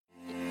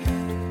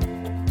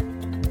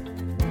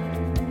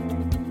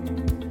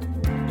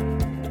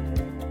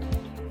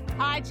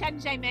Chad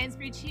and Jay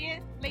Mansbridge here,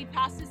 lead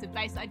pastors of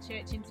Bayside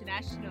Church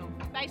International,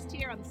 based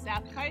here on the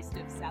south coast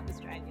of South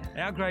Australia.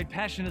 Our great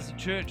passion as a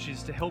church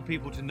is to help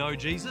people to know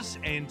Jesus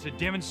and to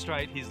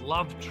demonstrate his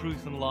love,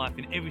 truth and life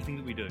in everything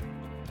that we do.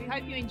 We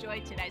hope you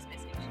enjoyed today's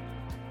message.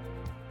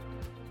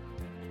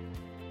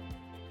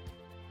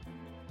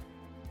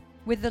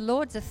 With the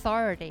Lord's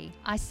authority,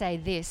 I say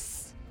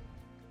this: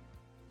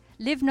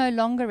 live no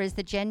longer as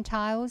the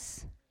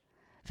Gentiles,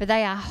 for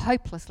they are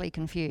hopelessly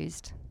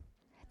confused.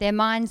 Their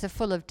minds are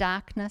full of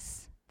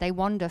darkness. They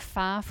wander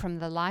far from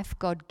the life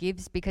God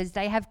gives because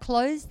they have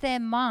closed their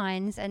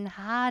minds and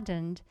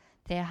hardened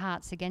their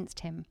hearts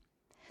against him.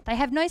 They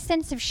have no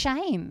sense of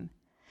shame.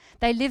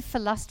 They live for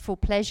lustful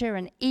pleasure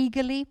and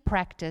eagerly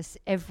practice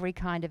every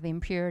kind of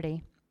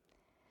impurity.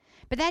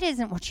 But that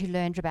isn't what you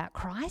learned about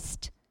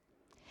Christ.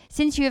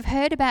 Since you have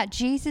heard about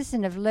Jesus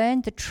and have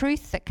learned the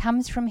truth that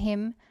comes from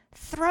him,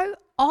 throw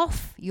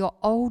off your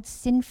old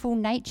sinful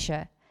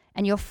nature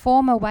and your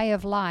former way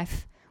of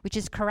life, which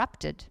is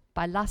corrupted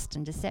by lust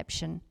and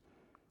deception.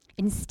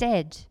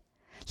 Instead,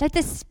 let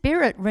the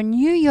Spirit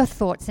renew your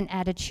thoughts and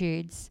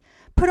attitudes.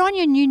 Put on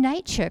your new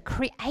nature,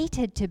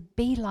 created to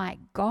be like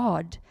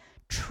God,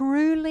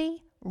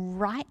 truly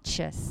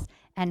righteous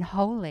and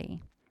holy.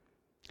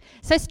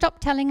 So stop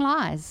telling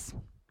lies.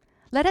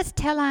 Let us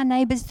tell our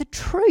neighbours the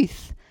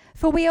truth,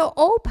 for we are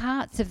all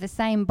parts of the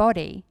same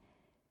body.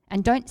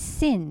 And don't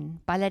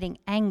sin by letting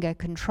anger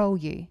control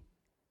you.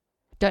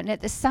 Don't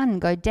let the sun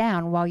go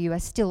down while you are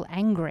still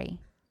angry,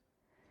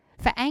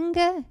 for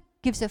anger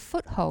gives a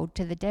foothold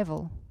to the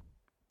devil.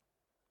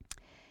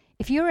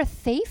 If you're a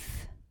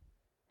thief,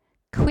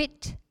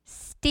 quit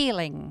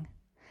stealing.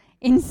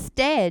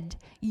 Instead,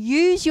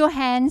 use your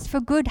hands for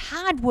good,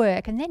 hard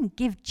work, and then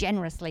give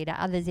generously to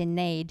others in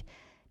need.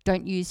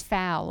 Don't use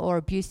foul or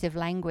abusive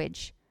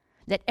language.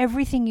 Let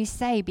everything you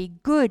say be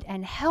good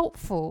and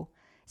helpful,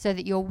 so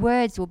that your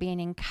words will be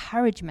an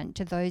encouragement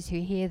to those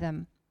who hear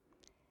them.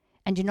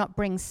 And do not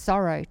bring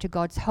sorrow to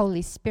God's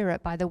Holy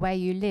Spirit by the way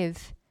you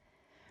live.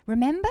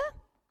 Remember,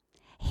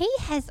 he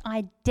has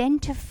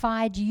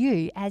identified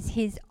you as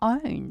his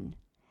own,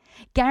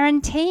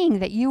 guaranteeing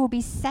that you will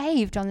be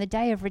saved on the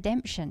day of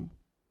redemption.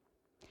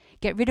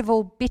 Get rid of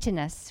all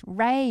bitterness,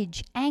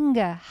 rage,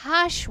 anger,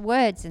 harsh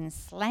words and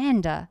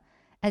slander,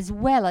 as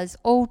well as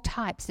all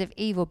types of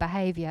evil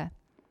behaviour.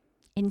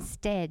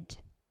 Instead,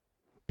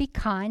 be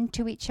kind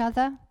to each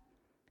other,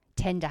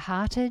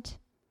 tender-hearted,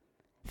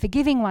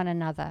 forgiving one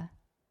another,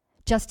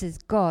 just as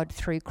God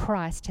through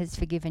Christ has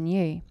forgiven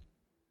you.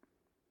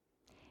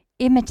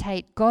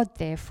 Imitate God,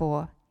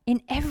 therefore,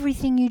 in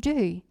everything you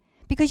do,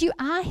 because you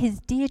are his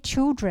dear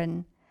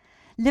children.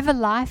 Live a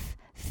life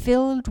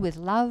filled with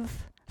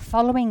love,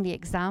 following the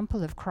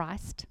example of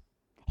Christ.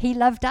 He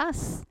loved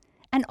us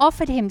and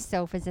offered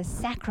himself as a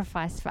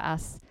sacrifice for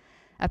us,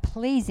 a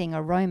pleasing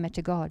aroma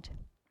to God.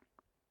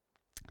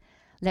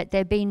 Let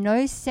there be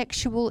no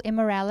sexual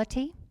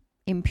immorality,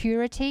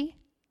 impurity,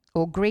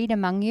 or greed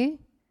among you.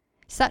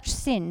 Such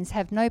sins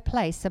have no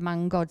place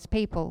among God's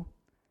people.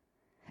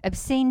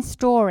 Obscene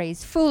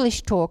stories,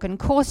 foolish talk, and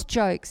coarse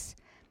jokes,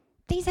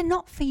 these are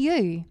not for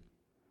you.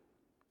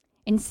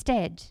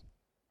 Instead,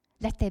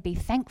 let there be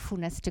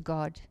thankfulness to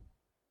God.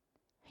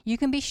 You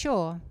can be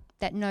sure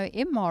that no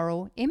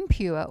immoral,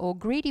 impure, or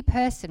greedy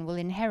person will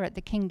inherit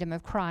the kingdom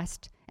of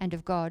Christ and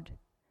of God.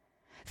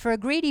 For a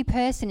greedy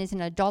person is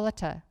an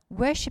idolater,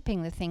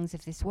 worshipping the things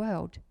of this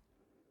world.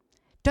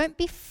 Don't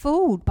be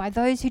fooled by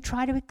those who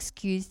try to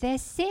excuse their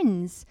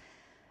sins,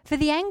 for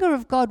the anger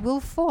of God will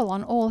fall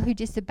on all who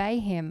disobey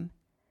him.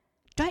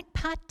 Don't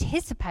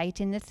participate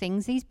in the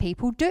things these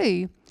people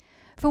do,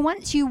 for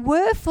once you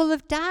were full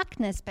of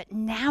darkness, but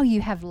now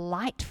you have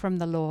light from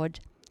the Lord.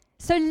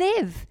 So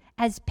live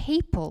as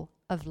people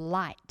of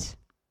light.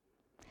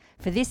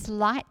 For this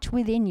light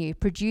within you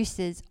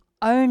produces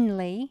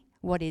only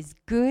what is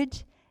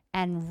good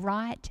and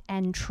right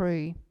and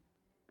true.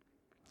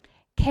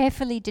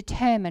 Carefully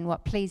determine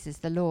what pleases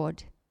the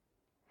Lord.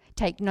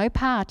 Take no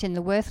part in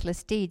the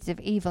worthless deeds of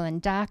evil and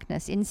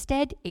darkness.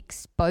 Instead,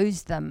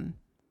 expose them.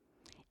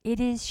 It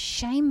is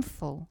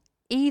shameful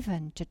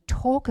even to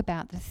talk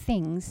about the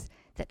things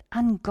that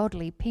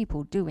ungodly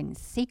people do in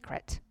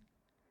secret.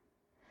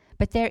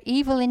 But their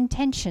evil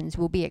intentions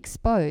will be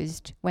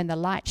exposed when the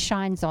light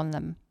shines on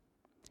them.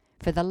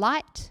 For the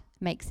light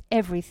makes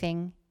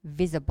everything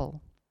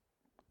visible.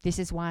 This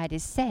is why it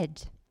is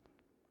said,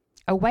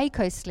 "Awake,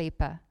 O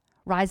sleeper,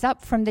 rise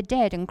up from the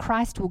dead, and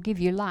Christ will give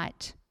you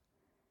light."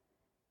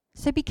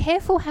 So be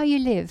careful how you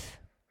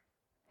live.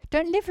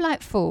 Don't live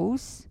like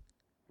fools,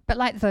 but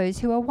like those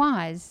who are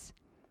wise.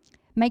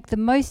 Make the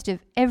most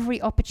of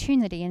every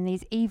opportunity in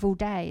these evil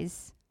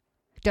days.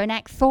 Don't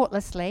act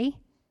thoughtlessly,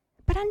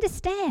 but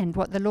understand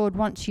what the Lord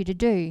wants you to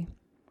do.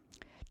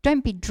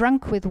 Don't be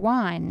drunk with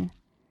wine,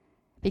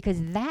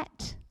 because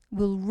that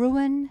will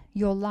ruin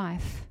your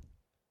life.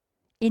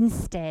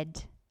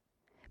 Instead,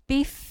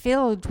 be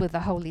filled with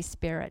the Holy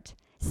Spirit,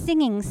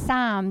 singing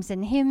psalms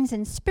and hymns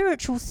and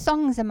spiritual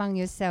songs among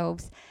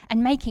yourselves,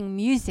 and making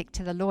music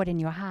to the Lord in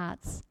your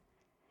hearts.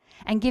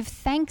 and give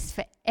thanks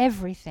for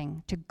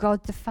everything to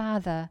God the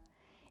Father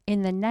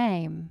in the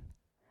name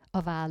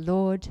of our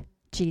Lord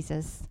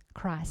Jesus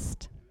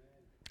Christ.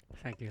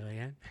 Thank you,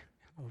 Leanne.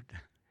 Well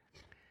done.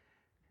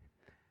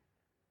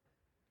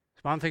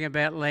 One thing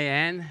about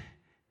Leanne,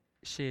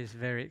 she is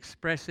very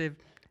expressive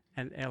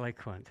and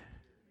eloquent.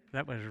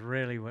 That was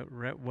really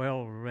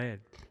well read.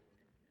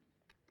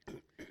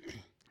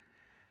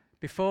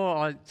 Before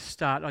I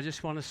start, I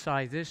just want to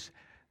say this,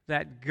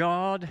 that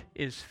God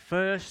is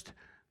first,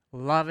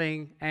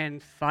 loving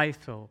and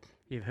faithful.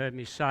 You've heard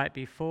me say it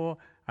before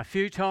a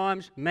few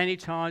times, many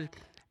times,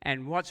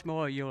 and what's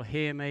more, you'll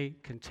hear me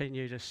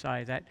continue to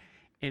say that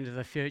into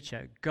the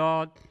future.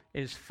 God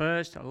is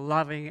first,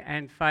 loving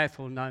and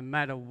faithful no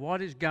matter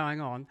what is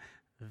going on.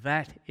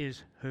 That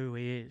is who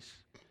He is.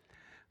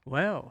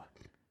 Well,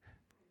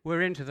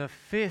 we're into the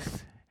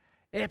 5th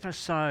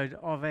episode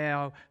of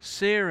our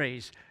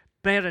series,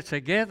 Better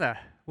Together.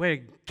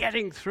 We're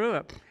getting through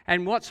it.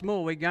 And what's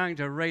more, we're going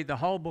to read the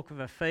whole book of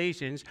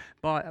Ephesians.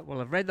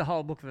 I've read the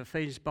whole book of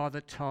Ephesians by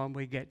the time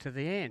we get to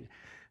the end.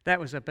 That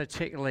was a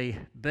particularly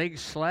big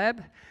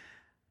slab,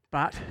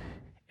 but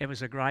it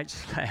was a great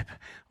slab. I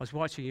was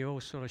watching you all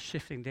sort of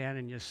shifting down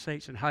in your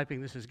seats and hoping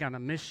this is going to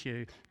miss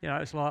you. You know,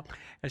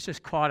 it's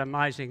just quite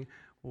amazing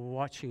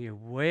watching you.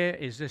 Where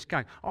is this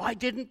going? I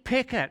didn't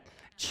pick it.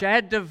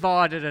 Chad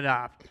divided it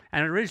up.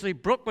 And originally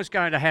Brooke was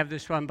going to have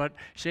this one, but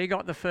she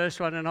got the first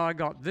one and I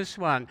got this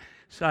one.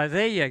 So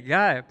there you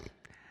go.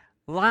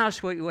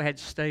 Last week we had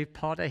Steve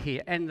Potter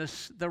here, and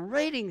the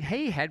reading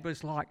he had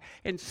was like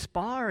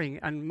inspiring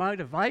and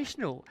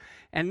motivational.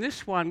 And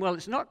this one, well,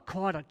 it's not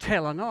quite a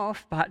telling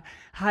off, but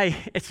hey,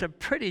 it's a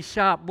pretty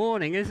sharp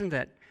warning, isn't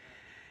it?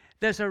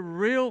 There's a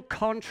real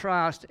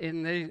contrast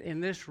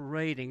in this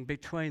reading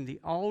between the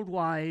old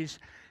ways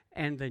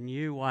and the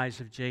new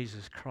ways of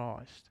Jesus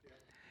Christ.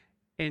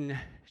 In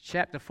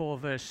chapter 4,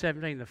 verse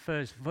 17, the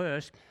first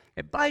verse,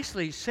 it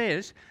basically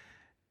says,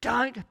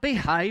 don't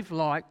behave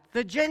like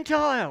the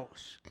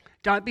Gentiles.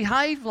 Don't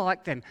behave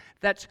like them.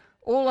 That's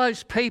all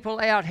those people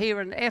out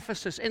here in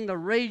Ephesus, in the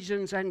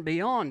regions and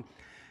beyond.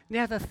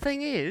 Now, the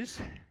thing is,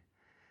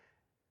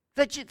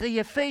 the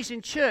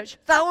Ephesian church,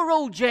 they were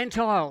all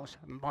Gentiles.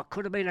 There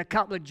could have been a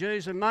couple of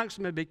Jews amongst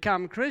them who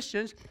become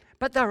Christians,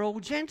 but they're all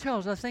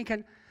Gentiles. I'm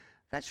thinking,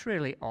 that's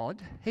really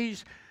odd.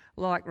 He's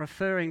like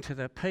referring to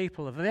the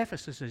people of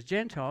Ephesus as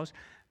Gentiles,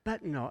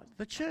 but not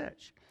the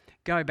church.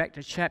 Go back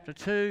to chapter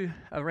 2,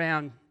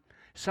 around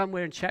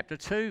somewhere in chapter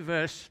 2,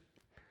 verse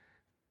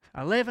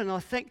 11, I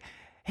think,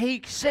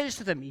 he says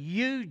to them,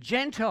 you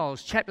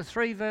Gentiles. Chapter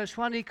 3, verse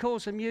 1, he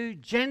calls them you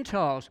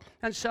Gentiles.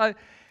 And so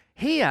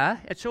here,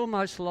 it's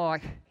almost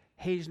like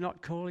he's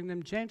not calling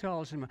them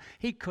Gentiles anymore.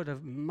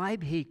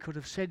 Maybe he could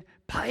have said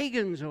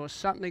pagans or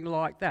something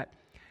like that.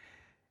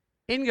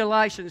 In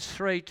Galatians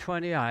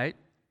 3:28,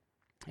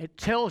 it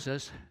tells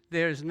us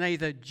there is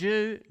neither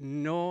Jew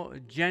nor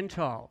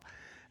Gentile.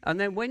 And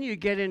then when you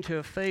get into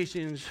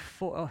Ephesians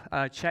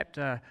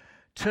chapter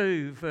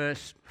 2,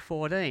 verse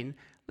 14,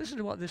 listen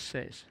to what this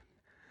says.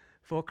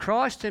 For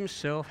Christ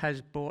himself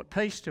has brought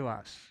peace to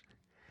us.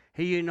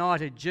 He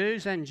united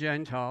Jews and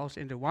Gentiles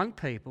into one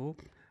people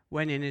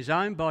when in his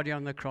own body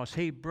on the cross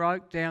he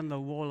broke down the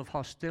wall of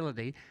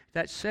hostility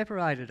that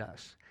separated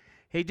us.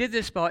 He did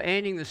this by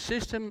ending the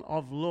system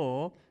of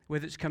law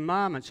with its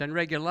commandments and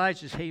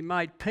regulations. He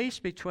made peace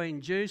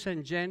between Jews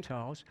and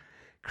Gentiles,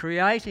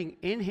 creating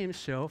in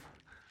himself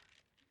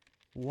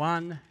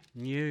one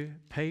new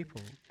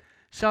people.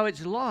 So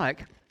it's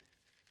like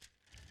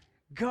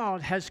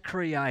God has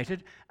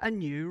created a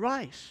new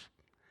race.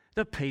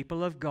 The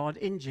people of God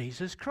in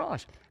Jesus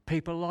Christ.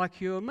 People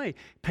like you and me.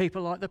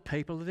 People like the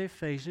people of the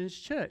Ephesians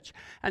church.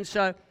 And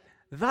so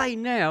they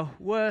now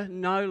were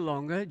no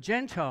longer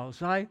Gentiles.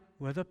 They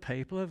were the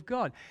people of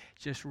God.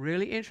 It's just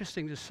really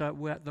interesting to see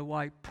the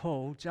way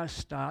Paul just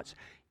starts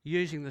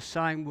using the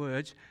same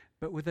words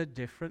but with a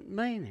different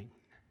meaning.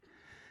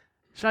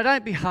 So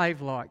don't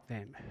behave like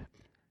them.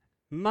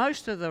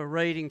 Most of the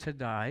reading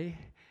today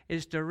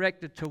is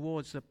directed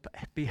towards the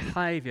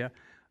behaviour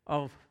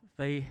of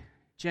the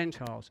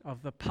Gentiles,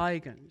 of the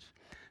pagans.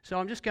 So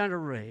I'm just going to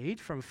read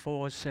from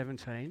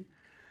 4:17.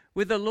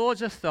 With the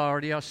Lord's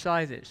authority, I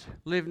say this,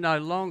 live no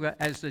longer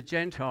as the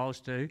Gentiles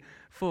do,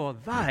 for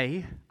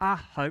they are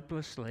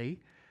hopelessly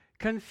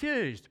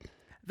confused.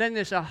 Then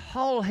there's a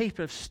whole heap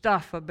of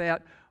stuff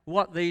about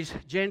what these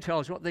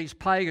Gentiles, what these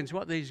pagans,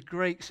 what these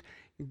Greeks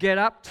get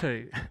up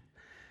to.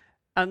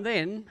 And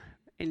then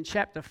in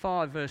chapter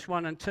 5, verse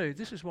 1 and 2,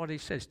 this is what he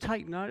says.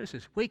 Take notice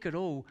of this. We could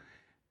all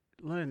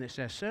learn this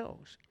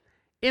ourselves.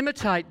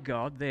 Imitate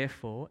God,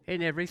 therefore,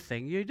 in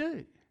everything you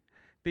do,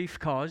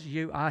 because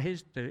you are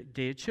his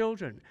dear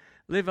children.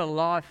 Live a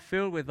life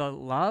filled with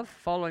love,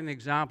 following the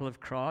example of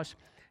Christ.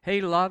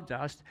 He loved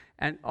us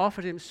and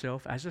offered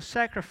himself as a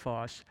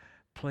sacrifice,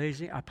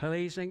 a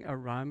pleasing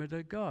aroma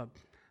to God.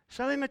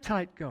 So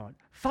imitate God.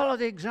 Follow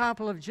the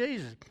example of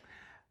Jesus.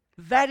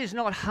 that is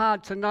not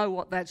hard to know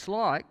what that's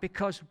like,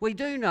 because we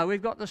do know.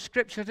 We've got the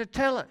Scripture to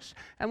tell us,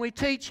 and we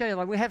teach each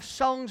other. We have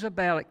songs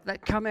about it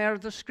that come out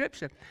of the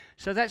Scripture.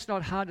 So that's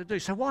not hard to do.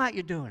 So why aren't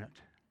you doing it?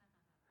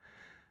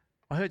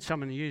 I heard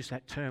someone use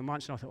that term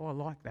once, and I thought, oh, I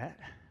like that.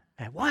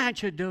 And why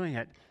aren't you doing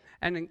it?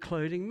 And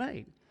including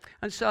me.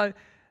 And so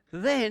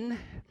then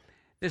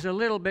there's a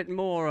little bit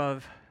more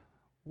of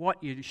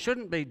what you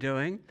shouldn't be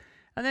doing.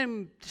 And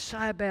then to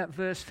say about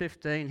verse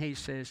 15, he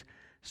says,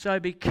 so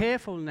be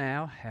careful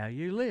now how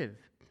you live.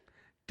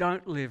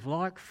 Don't live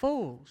like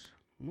fools,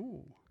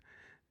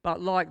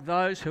 but like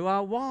those who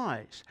are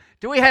wise.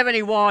 Do we have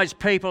any wise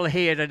people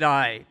here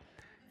today?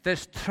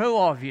 There's two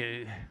of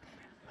you.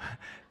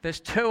 There's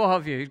two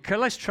of you.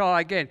 Let's try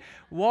again.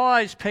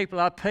 Wise people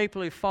are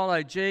people who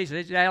follow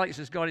Jesus. Alex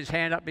has got his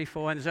hand up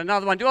before, and there's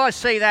another one. Do I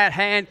see that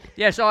hand?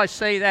 Yes, I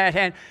see that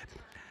hand.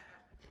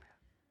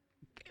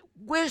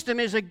 Wisdom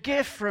is a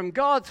gift from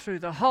God through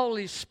the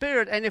Holy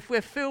Spirit, and if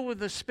we're filled with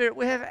the Spirit,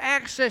 we have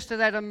access to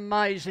that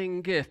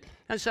amazing gift.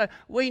 And so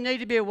we need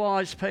to be a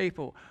wise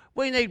people.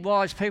 We need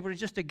wise people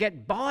just to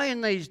get by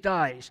in these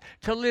days,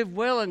 to live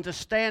well and to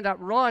stand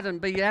upright and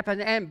be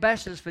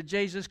ambassadors for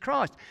Jesus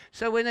Christ.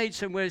 So we need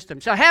some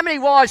wisdom. So how many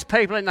wise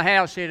people in the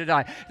house here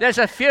today? There's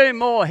a few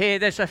more here.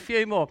 There's a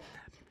few more.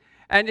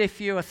 And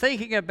if you are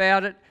thinking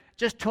about it,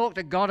 just talk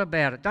to God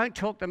about it. Don't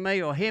talk to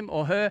me or him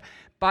or her,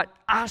 but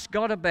ask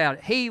God about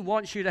it. He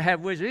wants you to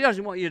have wisdom. He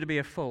doesn't want you to be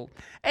a fool.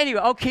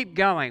 Anyway, I'll keep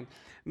going.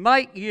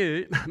 Make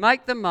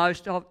the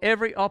most of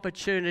every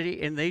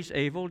opportunity in these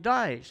evil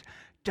days.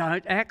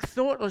 Don't act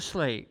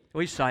thoughtlessly.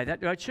 We say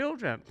that to our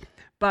children.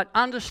 But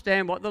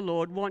understand what the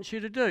Lord wants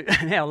you to do.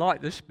 Now, I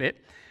like this bit.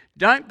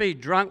 Don't be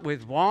drunk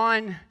with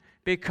wine,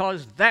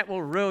 because that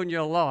will ruin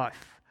your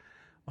life.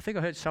 I think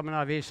I heard someone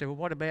over here say, well,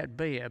 what about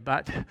beer?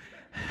 But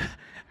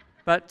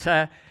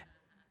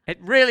it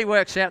really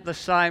works out the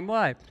same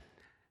way.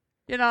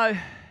 You know,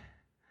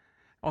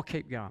 I'll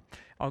keep going.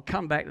 I'll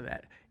come back to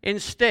that.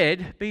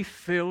 Instead, be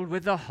filled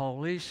with the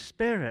Holy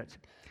Spirit,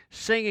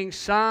 singing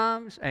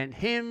psalms and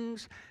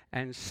hymns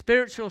and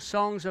spiritual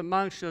songs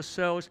amongst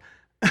yourselves,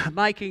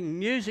 making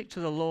music to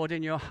the Lord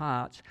in your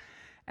hearts,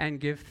 and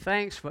give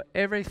thanks for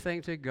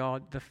everything to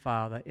God the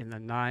Father in the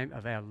name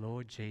of our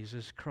Lord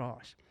Jesus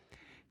Christ.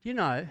 You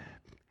know,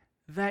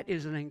 that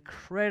is an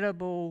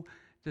incredible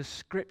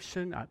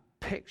description, a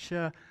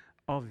picture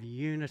of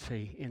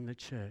unity in the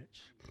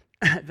church.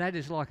 That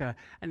is like an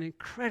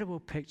incredible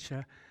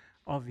picture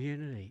of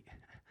unity.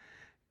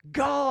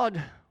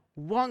 God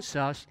wants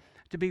us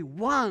to be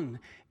one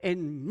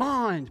in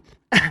mind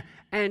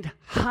and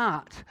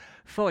heart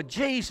for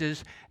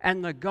Jesus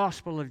and the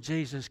gospel of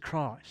Jesus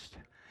Christ.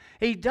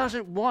 He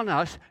doesn't want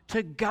us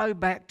to go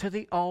back to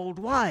the old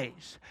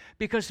ways,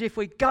 because if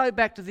we go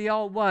back to the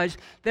old ways,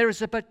 there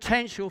is a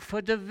potential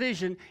for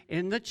division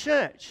in the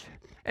church.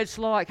 It's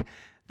like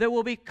there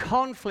will be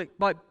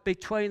conflict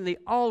between the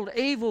old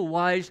evil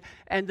ways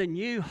and the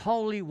new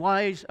holy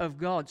ways of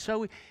God.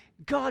 So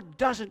God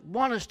doesn't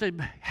want us to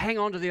hang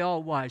on to the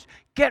old ways.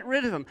 Get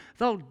rid of them.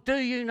 They'll do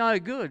you no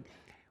good.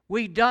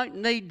 We don't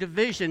need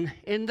division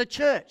in the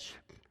church.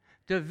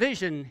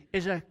 Division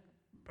is a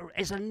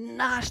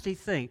nasty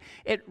thing.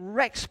 It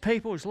wrecks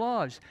people's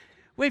lives.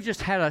 We've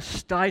just had a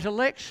state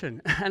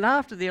election, and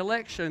after the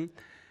election,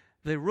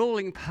 the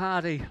ruling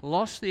party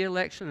lost the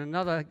election.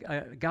 Another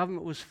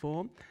government was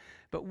formed.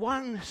 But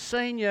one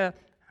senior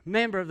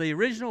member of the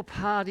original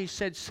party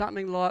said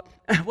something like,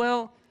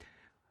 well,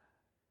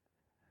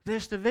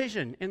 there's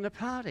division in the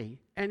party.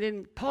 And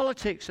in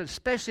politics,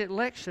 especially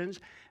elections,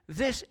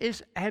 this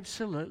is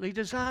absolutely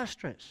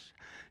disastrous.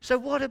 So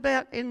what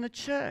about in the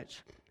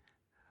church?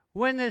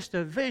 When there's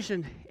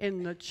division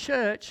in the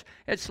church,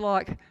 it's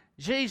like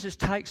Jesus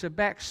takes a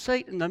back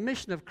seat and the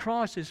mission of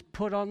Christ is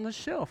put on the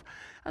shelf.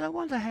 And I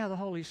wonder how the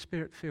Holy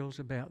Spirit feels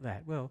about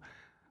that. Well,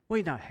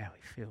 we know how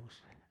he feels.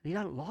 He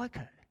don't like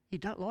it. He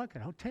don't like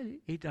it. I'll tell you,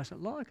 he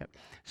doesn't like it.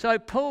 So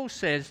Paul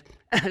says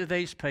to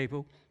these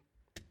people,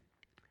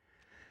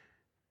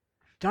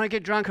 don't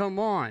get drunk on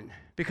wine,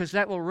 because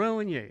that will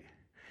ruin you.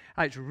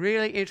 It's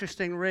really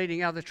interesting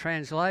reading other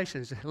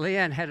translations.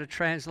 Leanne had a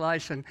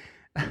translation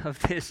of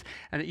this,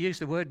 and it used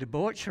the word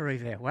debauchery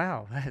there.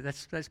 Wow,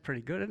 that's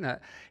pretty good, isn't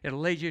it? It'll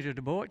lead you to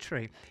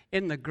debauchery.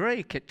 In the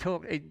Greek,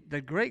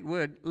 the Greek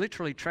word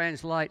literally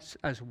translates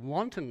as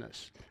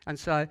wantonness. And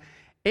so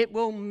it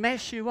will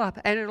mess you up,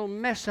 and it'll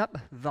mess up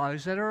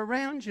those that are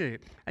around you.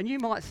 And you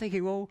might think,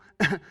 well,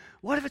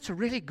 what if it's a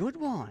really good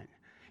wine?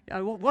 You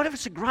know, what if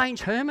it's a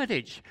Grange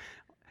Hermitage?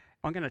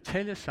 I'm going to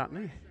tell you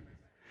something.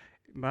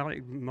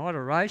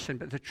 Moderation,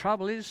 but the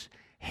trouble is,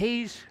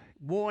 he's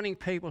warning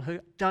people who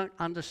don't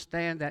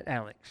understand that,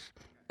 Alex.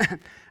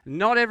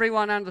 Not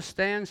everyone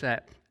understands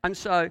that. And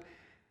so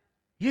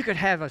you could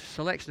have a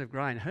selection of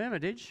Grange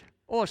Hermitage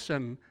or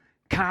some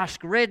Cask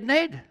Red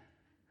Ned.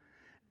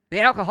 The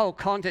alcohol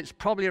content's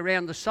probably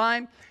around the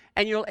same,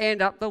 and you'll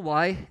end up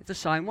the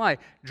same way.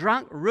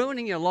 Drunk,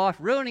 ruining your life,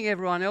 ruining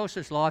everyone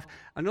else's life,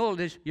 and all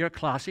this, you're a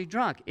classy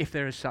drunk, if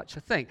there is such a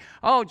thing.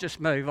 I'll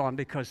just move on,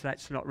 because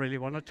that's not really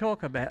what I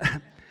talk about.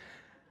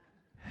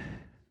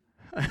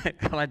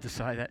 I had to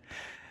say that.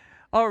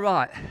 All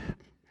right.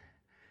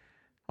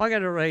 I'm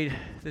going to read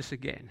this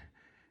again.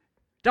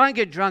 Don't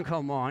get drunk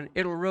on wine.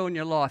 It'll ruin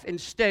your life.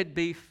 Instead,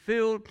 be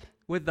filled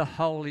with the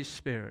Holy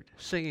Spirit,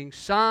 singing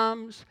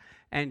psalms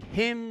and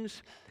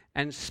hymns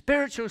and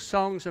spiritual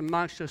songs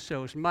amongst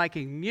yourselves,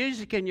 making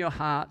music in your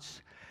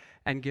hearts,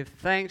 and give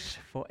thanks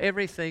for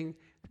everything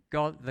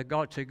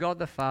to God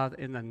the Father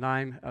in the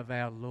name of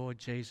our Lord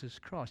Jesus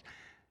Christ.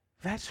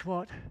 That's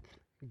what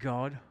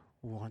God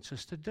wants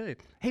us to do.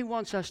 He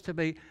wants us to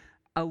be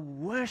a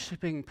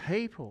worshipping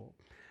people,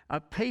 a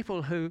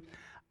people who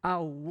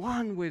are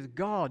one with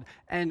God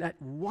and at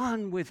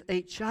one with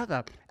each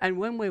other. And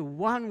when we're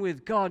one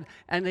with God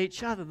and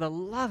each other, the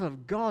love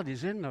of God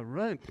is in the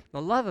room.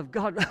 The love of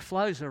God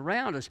flows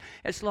around us.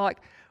 It's like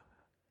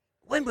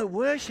when we're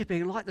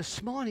worshipping, like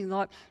this morning,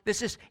 like there's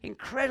this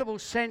incredible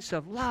sense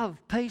of love,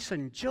 peace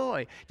and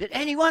joy. Did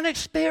anyone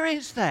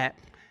experience that?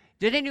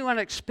 Did anyone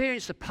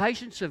experience the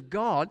patience of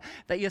God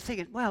that you're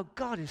thinking, wow,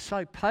 God is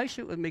so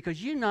patient with me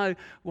because you know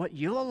what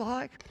you're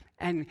like,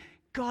 and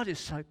God is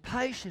so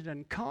patient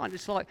and kind.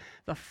 It's like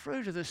the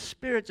fruit of the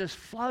Spirit just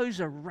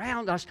flows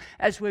around us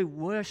as we're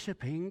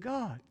worshipping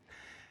God.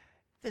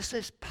 There's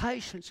this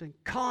patience and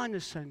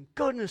kindness and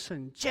goodness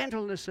and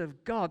gentleness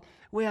of God.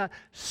 We are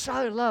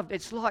so loved.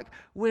 It's like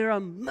we're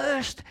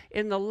immersed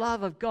in the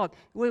love of God.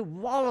 We're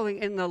wallowing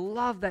in the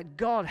love that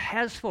God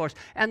has for us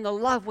and the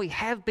love we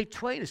have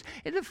between us.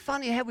 Isn't it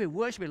funny how we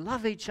worship? We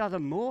love each other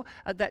more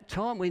at that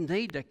time. We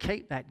need to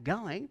keep that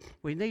going.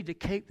 We need to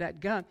keep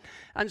that going.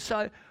 And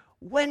so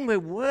when we're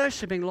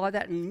worshipping like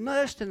that,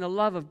 immersed in the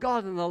love of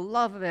God and the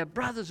love of our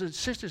brothers and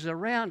sisters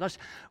around us,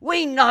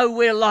 we know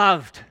we're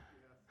loved.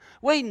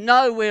 We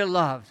know we're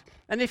loved.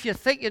 And if you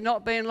think you're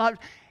not being loved,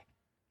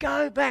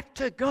 go back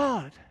to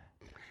God.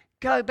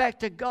 Go back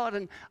to God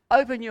and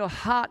open your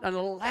heart and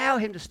allow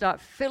Him to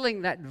start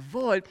filling that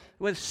void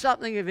with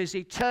something of His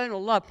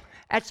eternal love.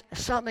 That's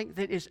something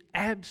that is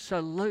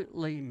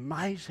absolutely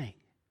amazing.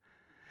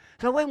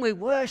 So when we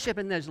worship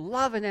and there's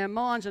love in our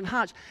minds and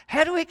hearts,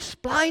 how do we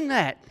explain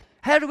that?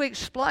 How do we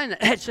explain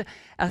that? It's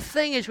a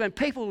thing is when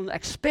people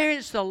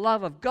experience the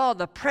love of God,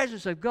 the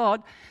presence of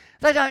God,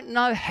 they don't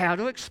know how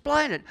to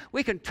explain it.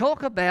 We can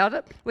talk about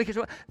it.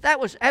 That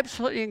was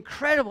absolutely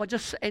incredible. I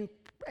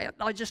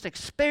just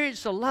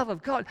experienced the love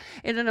of God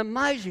in an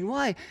amazing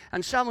way.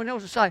 And someone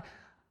else will say,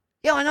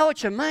 yeah, I know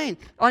what you mean.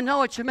 I know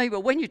what you mean.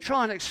 But when you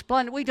try and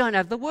explain it, we don't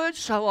have the words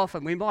so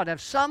often. We might have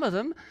some of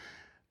them,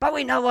 but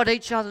we know what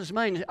each other's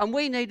mean. And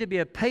we need to be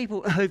a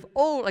people who've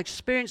all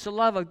experienced the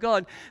love of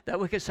God that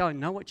we can say, I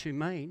know what you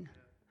mean.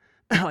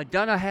 I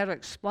don't know how to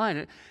explain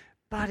it,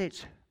 but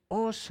it's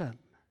awesome.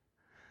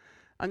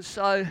 And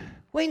so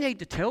we need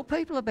to tell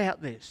people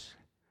about this.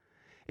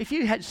 If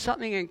you had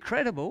something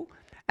incredible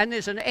and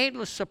there's an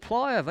endless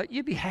supply of it,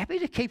 you'd be happy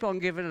to keep on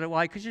giving it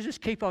away because you just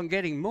keep on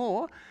getting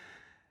more.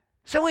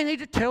 So we need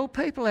to tell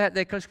people out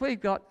there because we've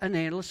got an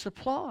endless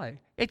supply.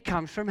 It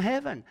comes from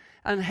heaven,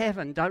 and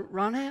heaven don't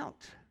run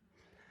out.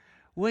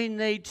 We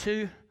need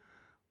to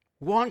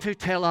want to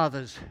tell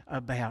others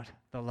about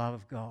the love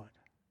of God.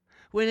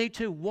 We need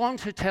to want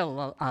to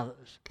tell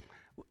others.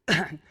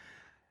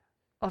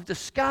 I've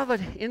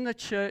discovered in the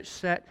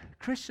church that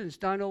Christians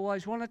don't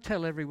always want to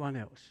tell everyone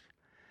else.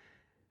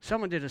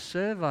 Someone did a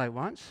survey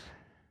once,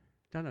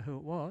 don't know who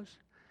it was,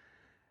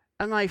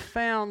 and they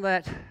found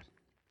that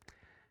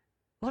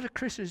a lot of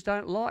Christians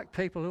don't like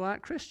people who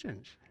aren't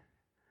Christians.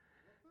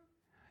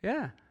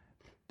 Yeah.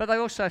 But they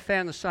also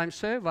found the same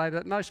survey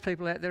that most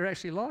people out there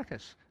actually like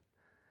us.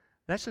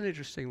 That's an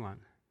interesting one.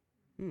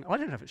 I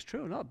don't know if it's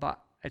true or not, but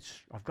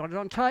I've got it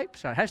on tape,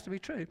 so it has to be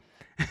true.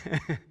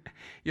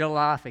 You're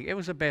laughing. It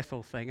was a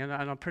Bethel thing, and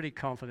I'm pretty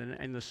confident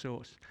in the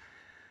source.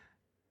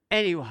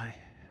 Anyway,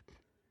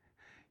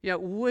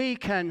 we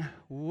can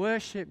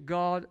worship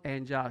God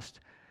and just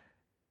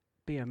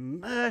be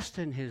immersed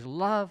in His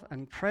love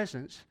and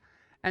presence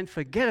and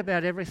forget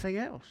about everything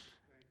else.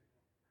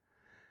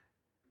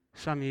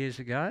 Some years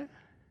ago,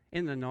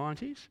 in the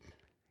 90s,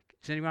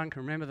 does anyone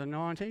can remember the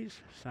 90s?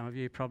 Some of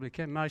you probably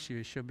can. Most of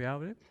you should be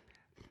able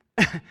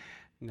to.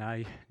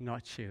 No,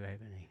 not you,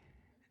 Ebony.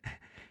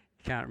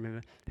 You can't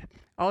remember.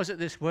 I was at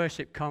this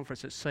worship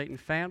conference at Seaton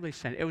Family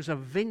Centre. It was a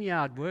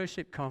Vineyard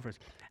worship conference.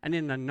 And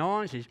in the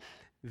 90s,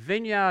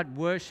 Vineyard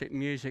worship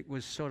music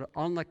was sort of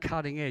on the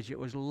cutting edge. It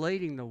was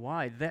leading the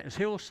way. That was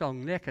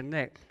Hillsong, neck and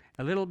neck.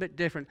 A little bit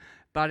different,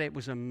 but it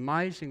was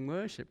amazing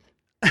worship.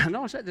 And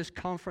I was at this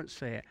conference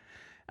there.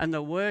 And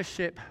the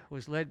worship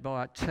was led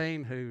by a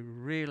team who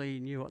really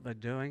knew what they're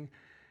doing.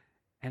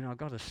 And I've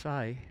got to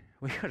say,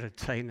 we've got a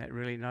team that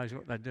really knows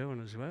what they're doing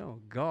as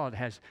well. God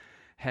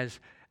has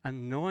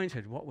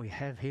anointed what we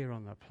have here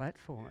on the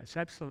platform. It's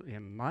absolutely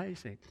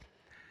amazing.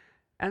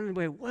 And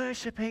we're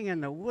worshipping,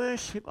 and the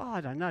worship,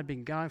 I don't know,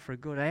 been going for a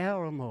good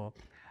hour or more.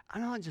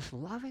 And I'm just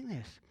loving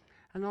this.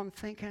 And I'm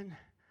thinking,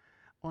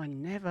 I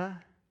never,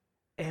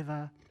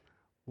 ever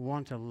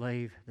want to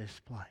leave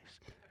this place.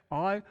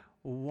 I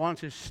want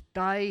to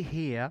stay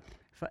here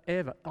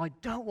forever. I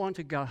don't want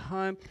to go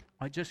home.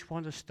 I just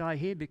want to stay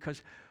here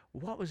because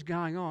what was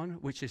going on,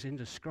 which is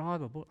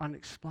indescribable,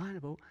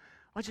 unexplainable,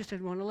 I just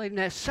didn't want to leave.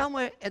 Now,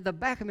 somewhere at the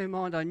back of my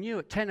mind, I knew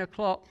at 10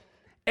 o'clock,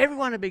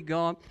 everyone would be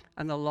gone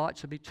and the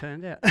lights would be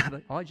turned out.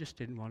 But I just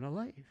didn't want to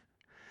leave.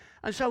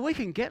 And so we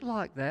can get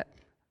like that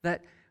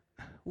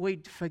we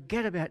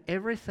forget about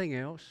everything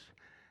else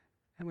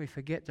and we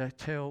forget to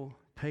tell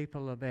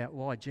people about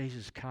why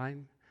Jesus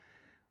came.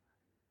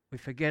 We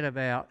forget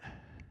about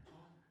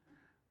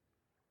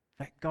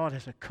that God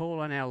has a call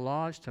on our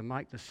lives to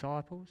make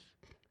disciples.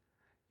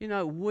 You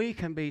know, we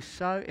can be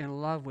so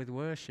in love with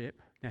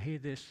worship. Now hear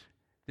this.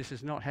 This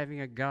is not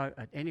having a go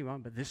at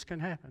anyone, but this can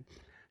happen.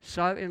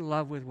 So in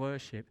love with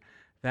worship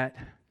that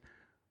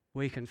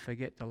we can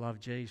forget to love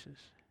Jesus.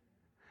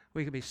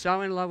 We can be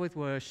so in love with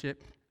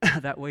worship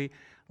that we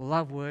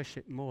love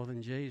worship more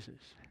than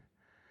Jesus.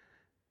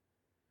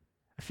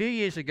 A few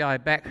years ago,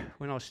 back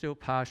when I was still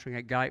pastoring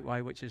at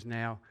Gateway, which is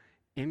now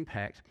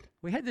Impact,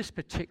 we had this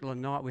particular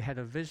night, we had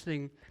a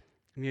visiting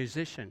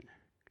musician.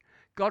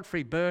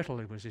 Godfrey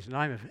Birtle was his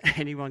name, if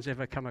anyone's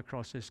ever come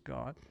across this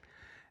guy.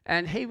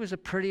 And he was a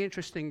pretty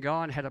interesting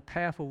guy and had a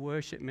powerful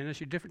worship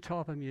ministry, different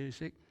type of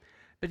music.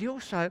 But he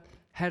also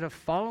had a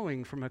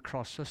following from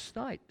across the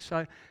state.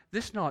 So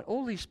this night,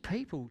 all these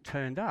people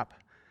turned up.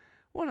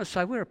 I want to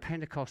say we're a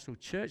Pentecostal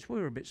church. We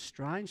were a bit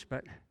strange,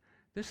 but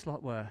this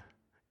lot were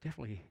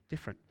definitely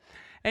different.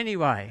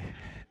 Anyway,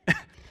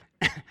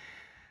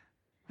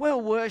 we were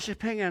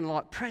worshipping and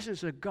like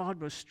presence of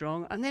God was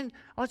strong. And then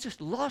I was just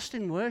lost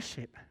in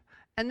worship.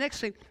 And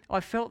next thing, I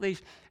felt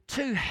these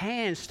two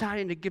hands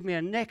starting to give me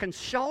a neck and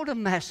shoulder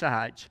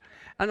massage.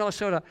 And I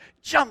sort of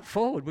jumped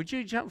forward. Would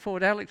you jump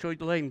forward, Alex, or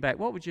lean back?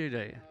 What would you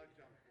do?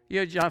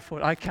 You'd jump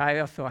forward.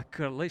 Okay, I thought I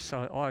could at least.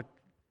 I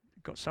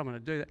got someone to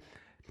do that.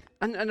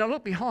 And I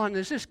look behind,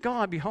 there's this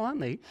guy behind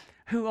me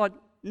who I'd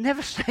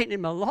never seen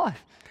in my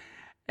life.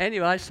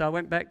 Anyway, so I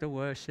went back to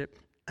worship.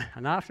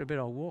 And after a bit,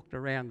 I walked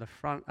around the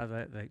front of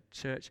the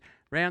church,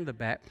 round the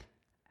back.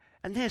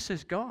 And there's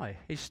this guy.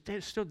 He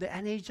stood there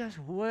and he just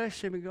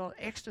worshipping God,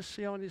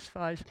 ecstasy on his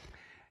face.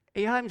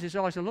 He opens his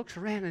eyes and looks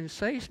around and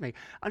sees me.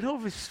 And all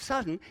of a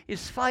sudden,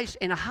 his face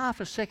in a half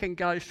a second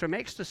goes from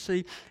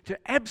ecstasy to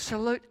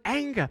absolute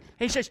anger.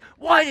 He says,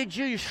 "Why did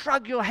you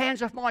shrug your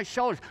hands off my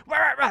shoulders?"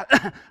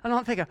 And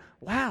I'm thinking,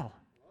 wow,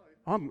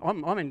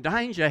 I'm in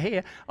danger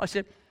here. I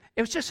said,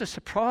 it was just a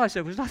surprise.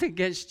 There was nothing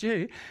against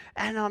you.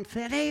 And I'm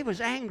thinking, he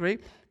was angry.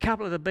 A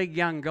couple of the big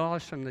young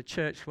guys from the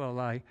church, well,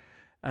 like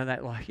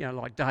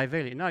Dave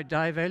Elliott. No,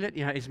 Dave Elliott,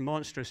 he's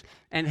monstrous.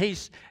 And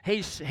he's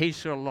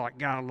sort of like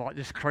going like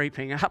this,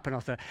 creeping up. And I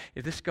thought,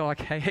 if this guy,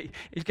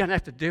 he's going to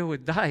have to deal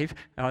with Dave.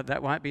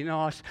 That won't be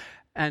nice.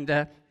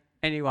 And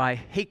anyway,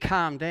 he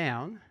calmed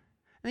down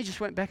and he just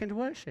went back into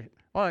worship.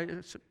 I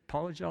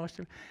apologised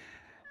to him.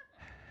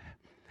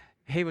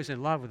 He was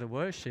in love with the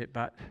worship,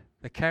 but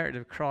the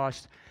character of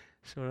Christ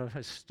sort of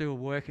is still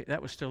working.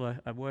 That was still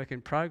a work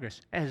in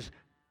progress, as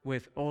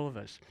with all of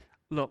us.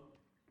 Look,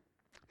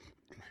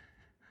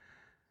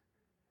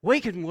 we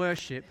can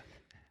worship,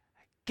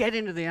 get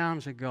into the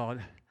arms of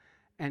God,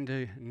 and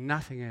do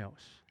nothing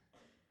else.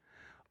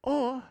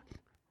 Or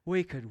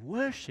we could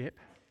worship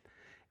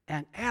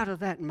and out of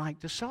that make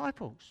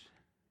disciples.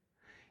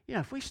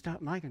 If we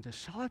start making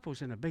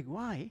disciples in a big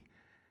way,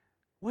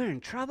 we're in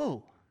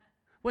trouble.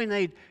 We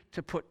need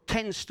to put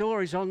 10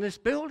 stories on this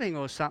building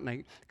or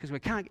something because we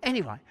can't.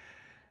 Anyway,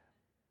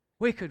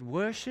 we could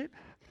worship,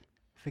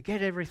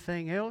 forget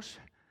everything else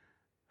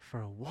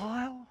for a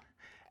while,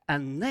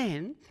 and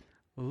then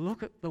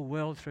look at the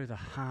world through the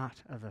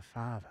heart of the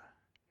Father.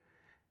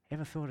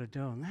 Ever thought of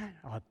doing that?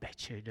 I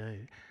bet you do.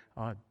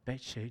 I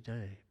bet you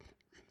do.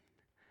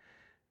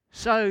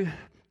 So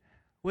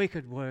we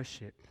could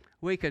worship.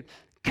 We could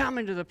come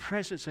into the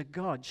presence of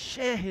God,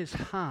 share his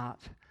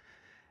heart,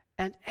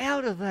 and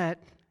out of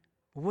that,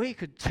 we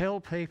could tell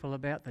people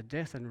about the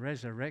death and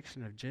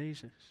resurrection of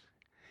Jesus.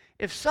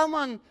 If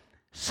someone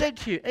said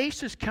to you,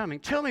 Easter's coming,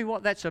 tell me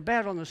what that's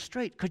about on the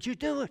street, could you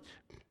do it?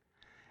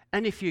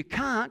 And if you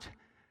can't,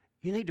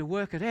 you need to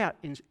work it out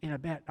in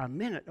about a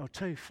minute or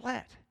two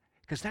flat,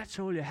 because that's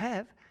all you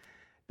have.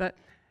 But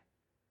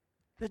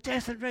the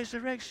death and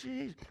resurrection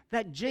is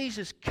that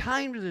Jesus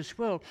came to this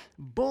world,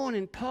 born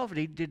in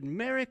poverty, did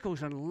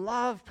miracles and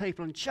loved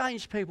people and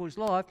changed people's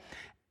lives,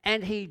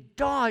 and he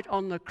died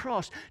on the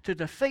cross to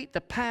defeat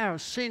the power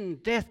of sin,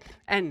 death,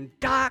 and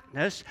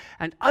darkness,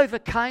 and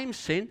overcame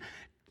sin.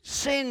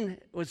 Sin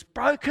was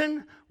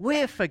broken,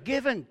 we're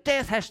forgiven,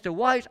 death has to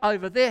wait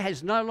over there,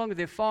 has no longer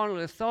their final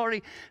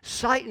authority,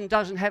 Satan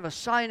doesn't have a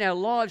say in our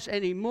lives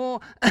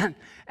anymore,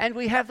 and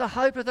we have the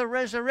hope of the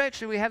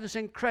resurrection. We have this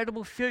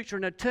incredible future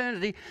and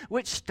eternity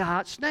which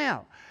starts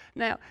now.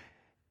 Now,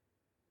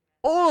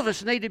 all of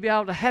us need to be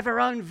able to have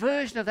our own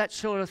version of that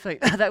sort of thing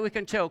that we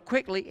can tell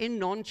quickly in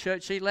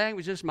non-churchy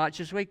language as much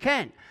as we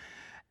can,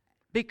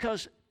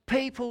 because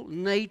people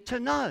need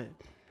to know.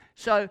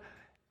 So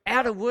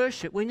out of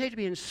worship, we need to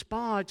be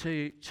inspired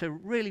to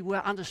really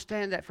well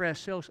understand that for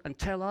ourselves and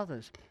tell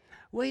others.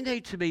 We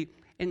need to be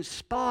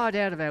inspired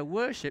out of our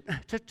worship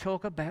to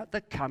talk about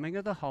the coming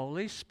of the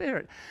Holy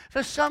Spirit.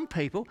 For some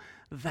people,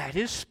 that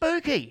is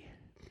spooky.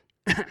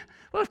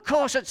 Well, of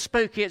course it's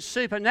spooky, it's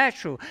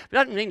supernatural. But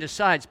I don't mean to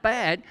say it's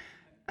bad.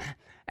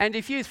 And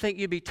if you think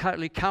you'd be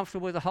totally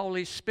comfortable with the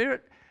Holy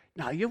Spirit,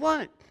 no, you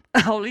won't.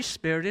 The Holy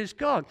Spirit is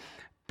God.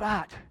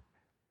 But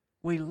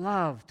we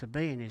love to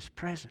be in His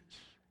presence.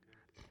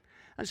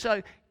 And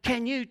so,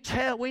 can you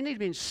tell? We need to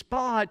be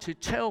inspired to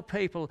tell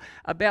people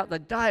about the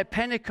day of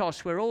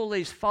Pentecost where all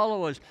these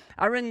followers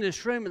are in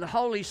this room and the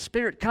Holy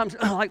Spirit comes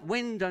like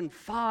wind and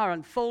fire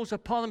and falls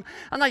upon them,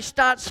 and they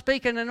start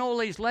speaking in all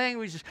these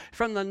languages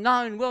from the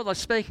known world. They're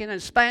speaking in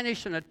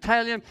Spanish and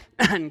Italian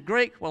and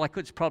Greek. Well, they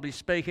could probably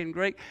speak in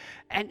Greek,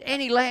 and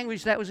any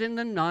language that was in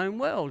the known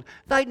world.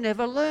 They'd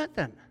never learnt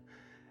them.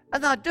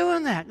 And they're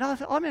doing that. And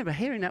I remember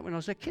hearing that when I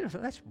was a kid. I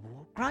thought, that's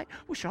great.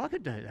 Wish I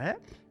could do that.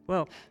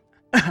 Well,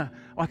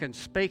 I can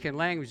speak in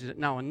languages that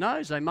no one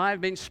knows. They may have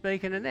been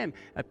speaking in them.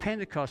 At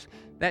Pentecost,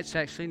 that's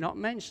actually not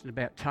mentioned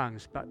about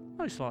tongues, but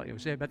most likely it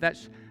was there. But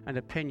that's an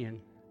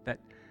opinion that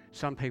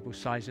some people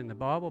say is in the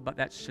Bible, but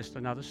that's just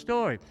another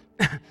story.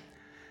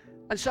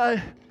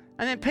 And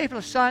then people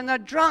are saying they're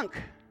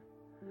drunk.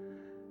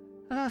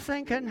 And I'm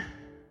thinking,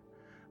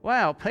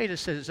 wow, Peter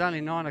says it's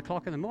only 9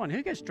 o'clock in the morning.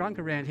 Who gets drunk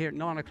around here at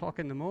 9 o'clock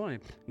in the morning?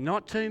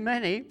 Not too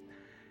many.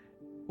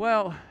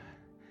 Well,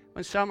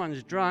 when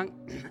someone's drunk,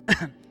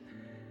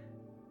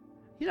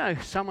 you know,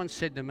 someone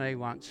said to me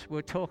once, we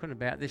were talking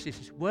about this, he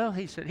says, well,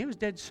 he said, he was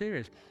dead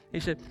serious. He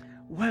said,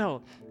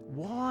 well,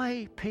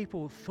 why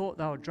people thought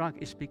they were drunk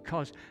is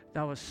because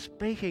they were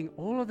speaking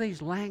all of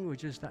these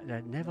languages that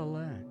they'd never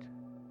learned.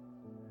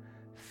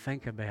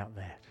 Think about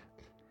that.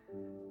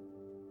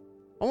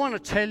 I want to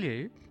tell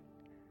you,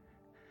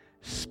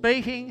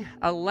 speaking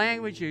a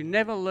language you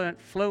never learnt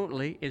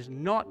fluently is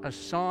not a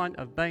sign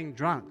of being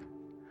drunk.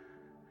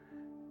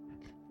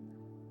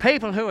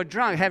 People who are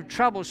drunk have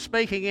trouble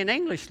speaking in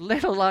English,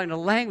 let alone a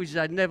language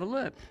they'd never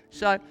learnt.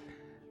 So,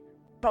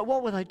 but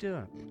what were they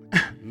doing?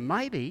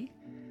 Maybe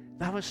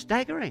they were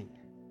staggering.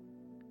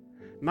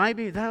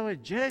 Maybe they were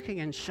jerking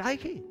and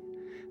shaking.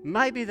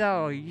 Maybe they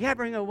were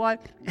yabbering away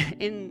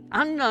in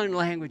unknown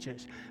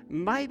languages.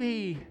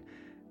 Maybe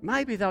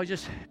they were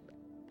just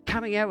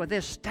coming out with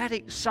their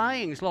static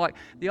sayings like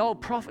the old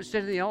prophets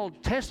did in the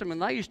Old Testament.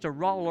 They used to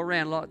roll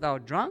around like they were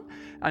drunk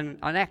and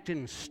act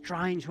in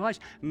strange ways.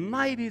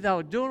 Maybe they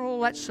were doing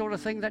all that sort of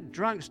thing that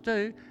drunks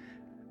do,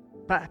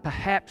 but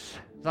perhaps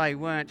they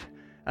weren't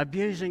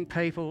abusing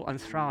people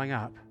and throwing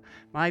up.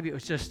 Maybe it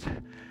was just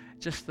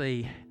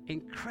the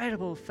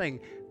incredible thing.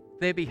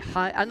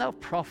 And they were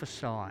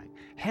prophesying.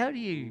 How do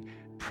you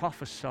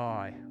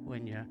prophesy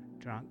when you're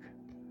drunk?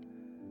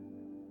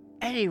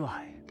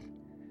 Anyway,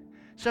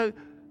 so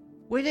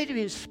we need to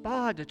be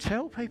inspired to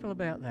tell people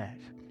about that.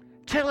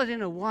 Tell it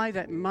in a way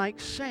that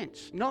makes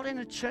sense, not in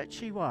a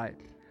churchy way.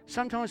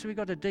 Sometimes we've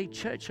got to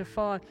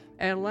de-churchify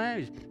our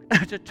language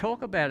to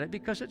talk about it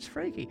because it's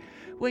freaky.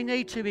 We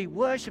need to be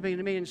worshipping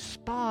and be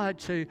inspired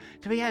to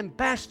be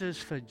ambassadors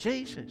for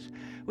Jesus.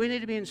 We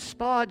need to be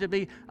inspired to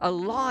be a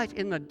light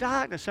in the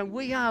darkness, and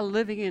we are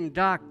living in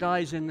dark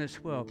days in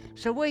this world.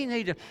 So we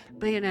need to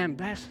be an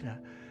ambassador.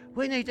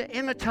 We need to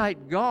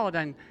imitate God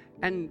and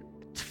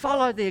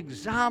follow the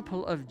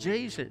example of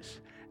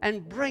Jesus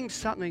and bring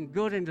something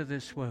good into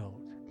this world.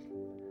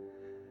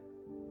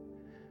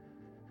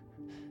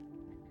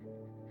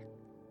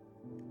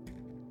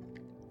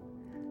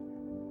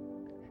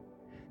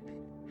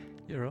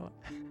 You're right.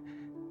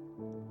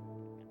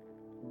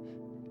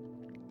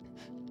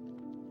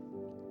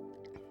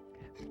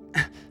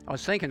 I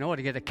was thinking I ought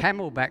to get a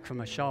camel back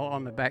from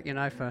on my back,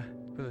 for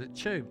the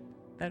tube.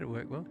 That'd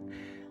work well.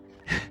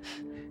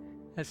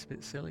 That's a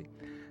bit silly.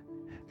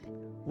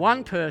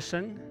 One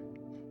person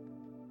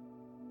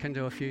can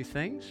do a few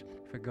things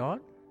for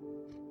God.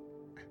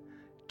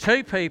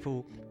 Two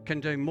people can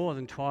do more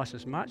than twice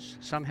as much.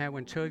 Somehow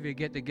when two of you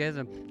get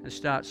together and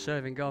start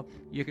serving God,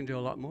 you can do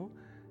a lot more.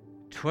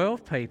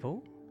 12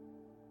 people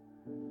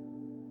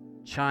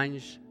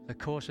changed the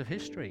course of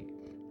history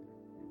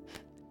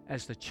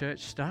as the church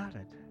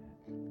started.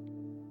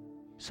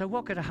 So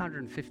what could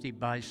 150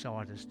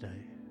 Baysiders do?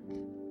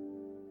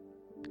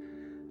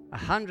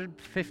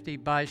 150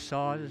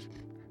 Baysiders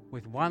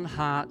with one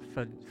heart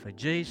for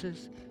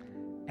Jesus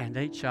and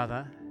each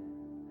other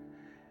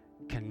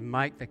can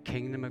make the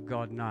kingdom of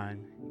God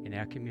known in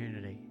our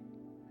community.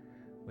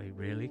 We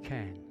really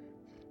can.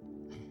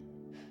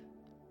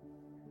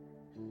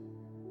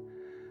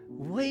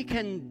 We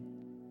can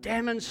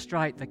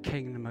demonstrate the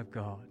kingdom of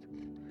God.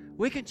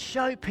 We can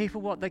show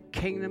people what the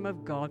kingdom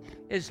of God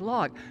is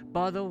like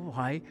by the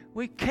way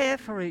we care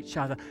for each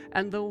other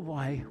and the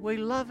way we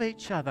love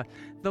each other,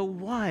 the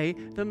way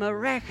the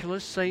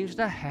miraculous seems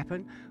to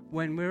happen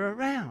when we're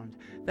around.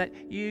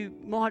 That you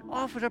might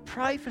offer to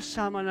pray for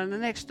someone and the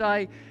next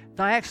day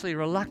they actually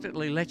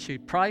reluctantly let you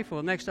pray for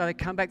them. The next day they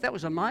come back, that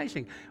was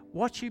amazing.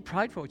 What you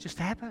prayed for just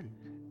happened.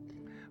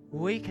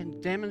 We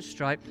can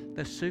demonstrate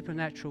the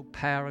supernatural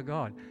power of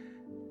God.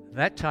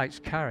 That takes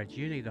courage.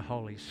 You need the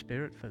Holy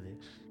Spirit for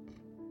this.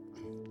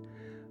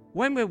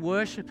 when we're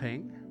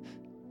worshipping,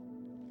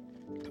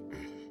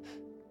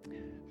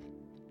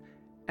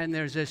 and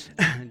there's this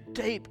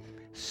deep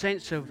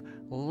sense of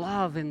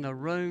love in the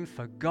room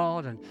for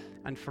God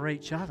and for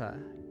each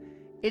other,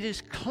 it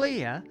is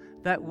clear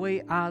that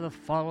we are the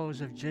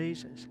followers of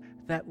Jesus,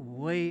 that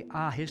we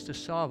are his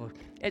disciples.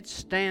 It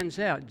stands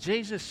out.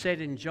 Jesus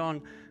said in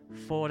John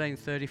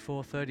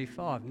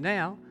 14:34-35,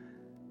 "Now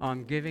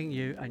I'm giving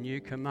you a new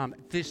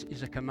commandment." This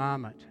is a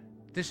commandment.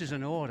 This is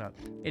an order.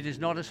 It is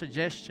not a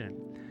suggestion.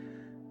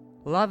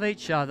 Love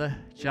each other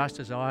just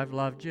as I have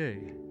loved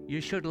you.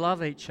 You should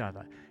love each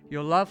other.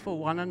 Your love for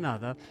one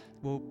another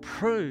will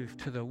prove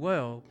to the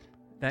world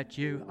that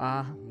you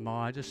are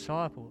my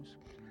disciples.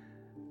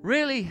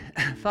 Really,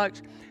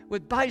 folks,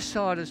 with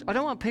Baysiders, I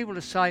don't want people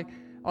to say,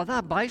 oh,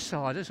 they're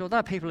Baysiders, or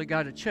they're people who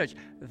go to church.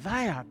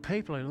 They are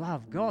people who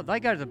love God.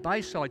 They go to the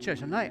Bayside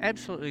Church and they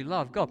absolutely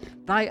love God.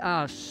 They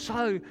are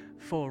so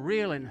for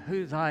real in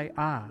who they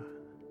are.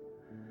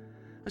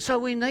 And so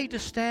we need to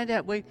stand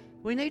out. We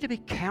need to be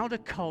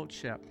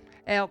counterculture.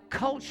 Our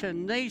culture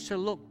needs to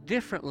look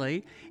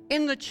differently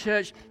in the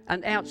church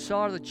and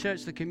outside of the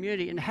church, the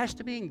community. And it has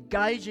to be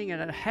engaging and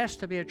it has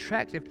to be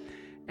attractive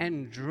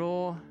and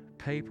draw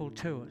people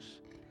to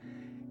us.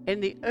 In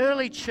the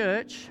early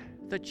church,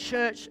 the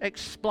church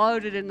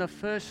exploded in the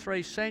first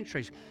 3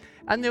 centuries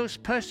and there was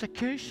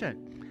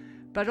persecution.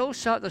 But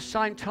also at the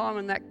same time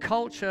in that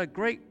culture,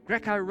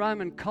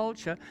 Greco-Roman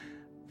culture,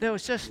 there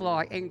was just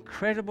like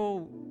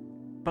incredible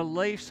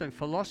beliefs and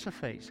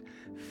philosophies.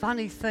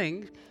 Funny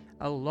thing,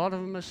 a lot of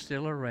them are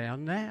still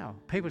around now.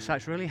 People say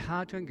it's really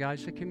hard to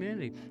engage the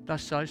community. They're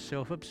so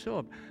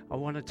self-absorbed. I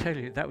want to tell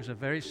you, that was a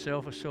very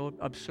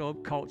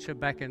self-absorbed culture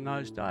back in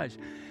those days.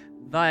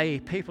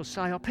 People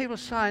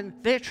saying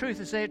their truth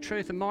is their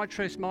truth and my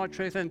truth is my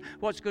truth and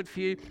what's good for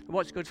you,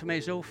 what's good for me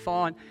is all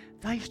fine.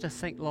 They used to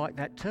think like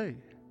that too.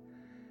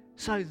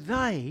 So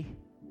they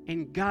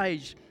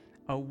engaged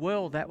a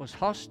world that was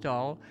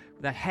hostile,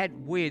 that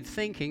had weird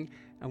thinking,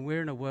 and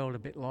we're in a world a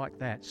bit like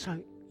that.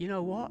 So you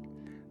know what?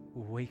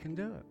 We can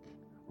do it.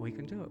 We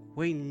can do it.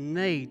 We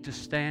need to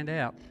stand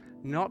out,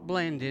 not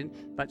blend in,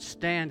 but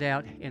stand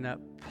out in a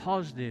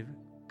positive,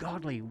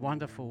 godly,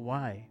 wonderful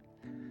way.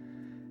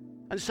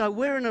 And so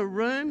we're in a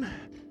room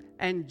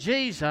and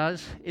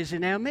Jesus is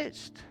in our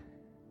midst.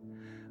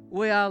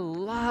 We are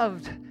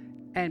loved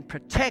and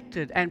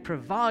protected and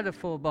provided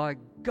for by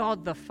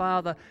God the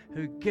Father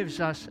who gives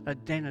us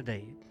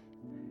identity.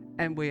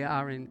 And we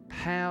are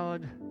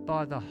empowered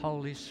by the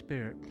Holy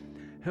Spirit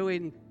who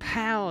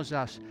empowers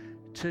us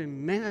to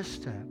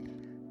minister,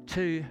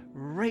 to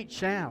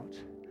reach out,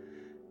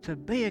 to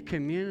be a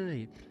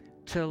community,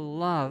 to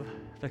love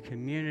the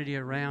community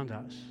around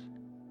us.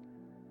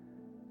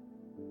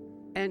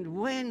 And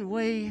when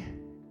we,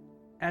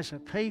 as a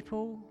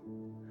people,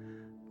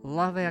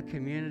 love our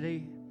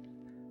community,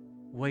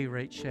 we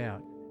reach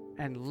out.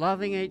 And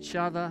loving each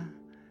other,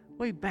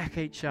 we back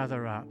each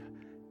other up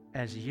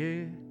as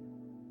you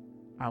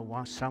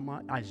are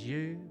someone, as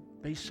you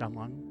be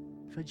someone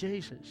for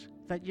Jesus.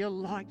 That you're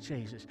like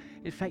Jesus.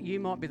 In fact, you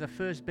might be the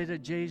first bit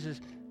of Jesus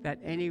that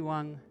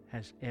anyone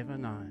has ever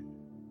known.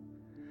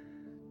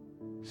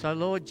 So,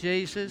 Lord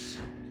Jesus,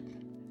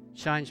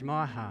 change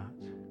my heart.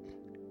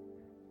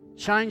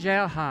 Change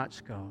our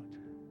hearts, God.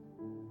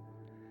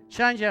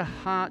 Change our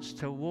hearts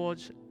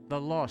towards the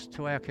lost,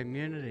 to our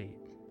community.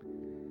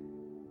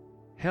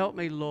 Help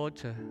me, Lord,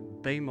 to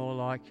be more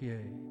like you.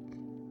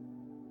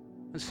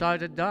 And so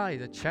today,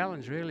 the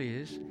challenge really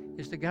is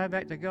to go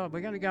back to God.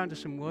 We're going to go into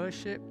some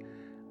worship.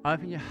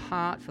 Open your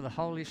heart for the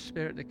Holy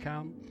Spirit to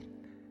come.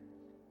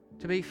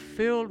 To be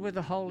filled with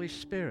the Holy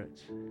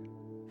Spirit.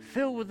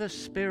 Filled with the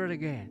Spirit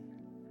again.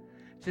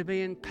 To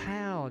be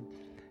empowered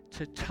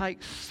to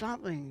take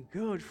something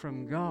good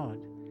from God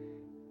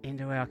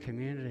into our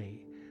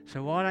community.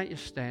 So why don't you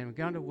stand? We're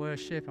going to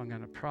worship. I'm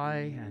going to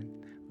pray and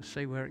we'll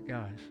see where it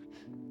goes.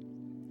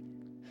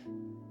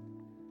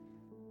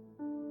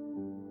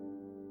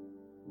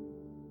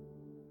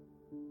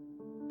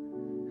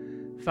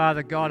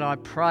 Father God, I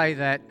pray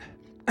that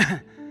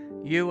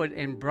you would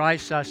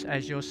embrace us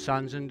as your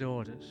sons and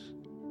daughters.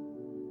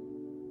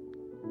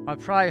 I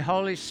pray,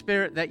 Holy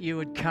Spirit, that you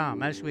would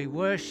come as we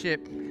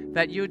worship,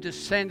 that you would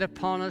descend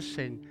upon us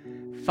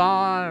in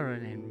fire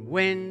and in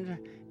wind,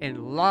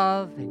 in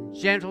love, in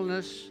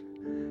gentleness,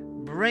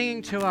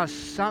 bringing to us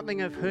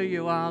something of who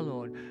you are,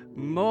 Lord.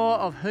 More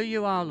of who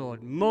you are,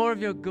 Lord. More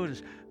of your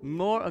goodness,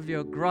 more of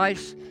your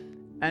grace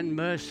and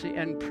mercy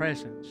and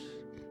presence.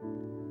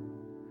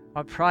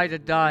 I pray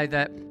today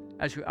that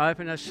as we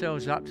open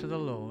ourselves up to the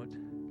Lord,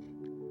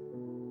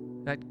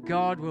 that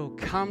God will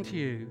come to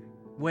you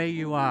where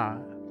you are,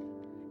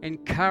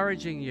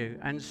 encouraging you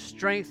and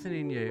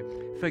strengthening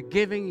you,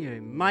 forgiving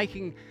you,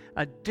 making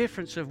a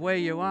difference of where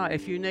you are.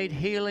 If you need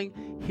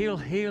healing, He'll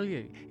heal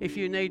you. If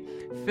you need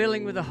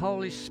filling with the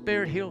Holy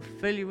Spirit, He'll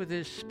fill you with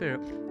His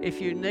Spirit.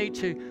 If you need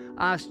to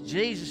ask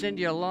Jesus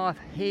into your life,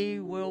 He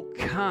will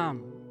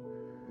come.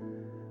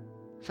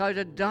 So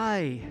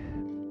today,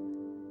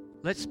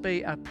 let's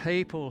be a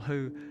people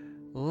who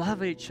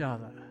love each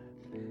other.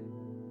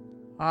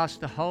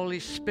 ask the Holy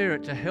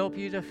Spirit to help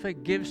you to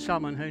forgive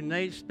someone who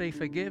needs to be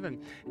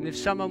forgiven. And if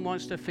someone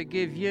wants to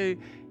forgive you,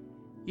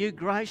 you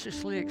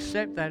graciously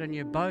accept that and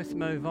you both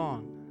move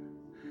on.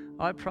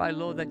 I pray,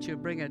 Lord, that you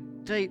bring a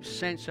deep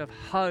sense of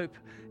hope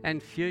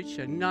and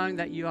future, knowing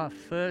that you are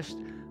first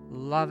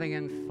loving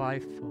and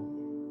faithful.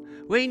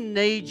 We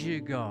need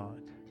you,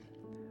 God.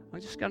 I'm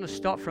just going to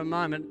stop for a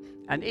moment,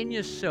 and in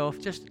yourself,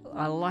 just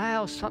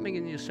allow something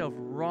in yourself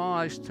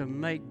rise to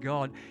meet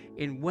God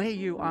in where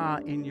you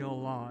are in your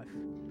life,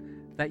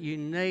 that you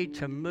need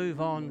to move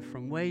on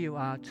from where you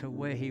are to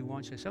where He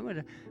wants you. So I'm going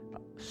to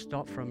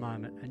stop for a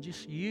moment and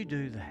just you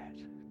do that.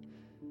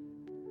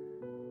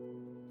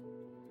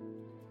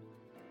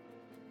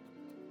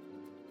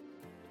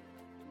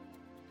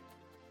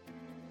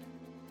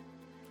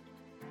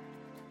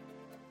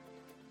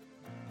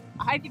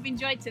 I hope you've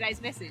enjoyed today's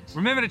message.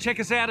 Remember to check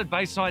us out at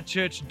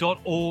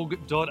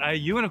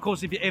baysidechurch.org.au. And of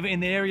course, if you're ever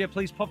in the area,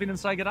 please pop in and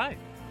say good day.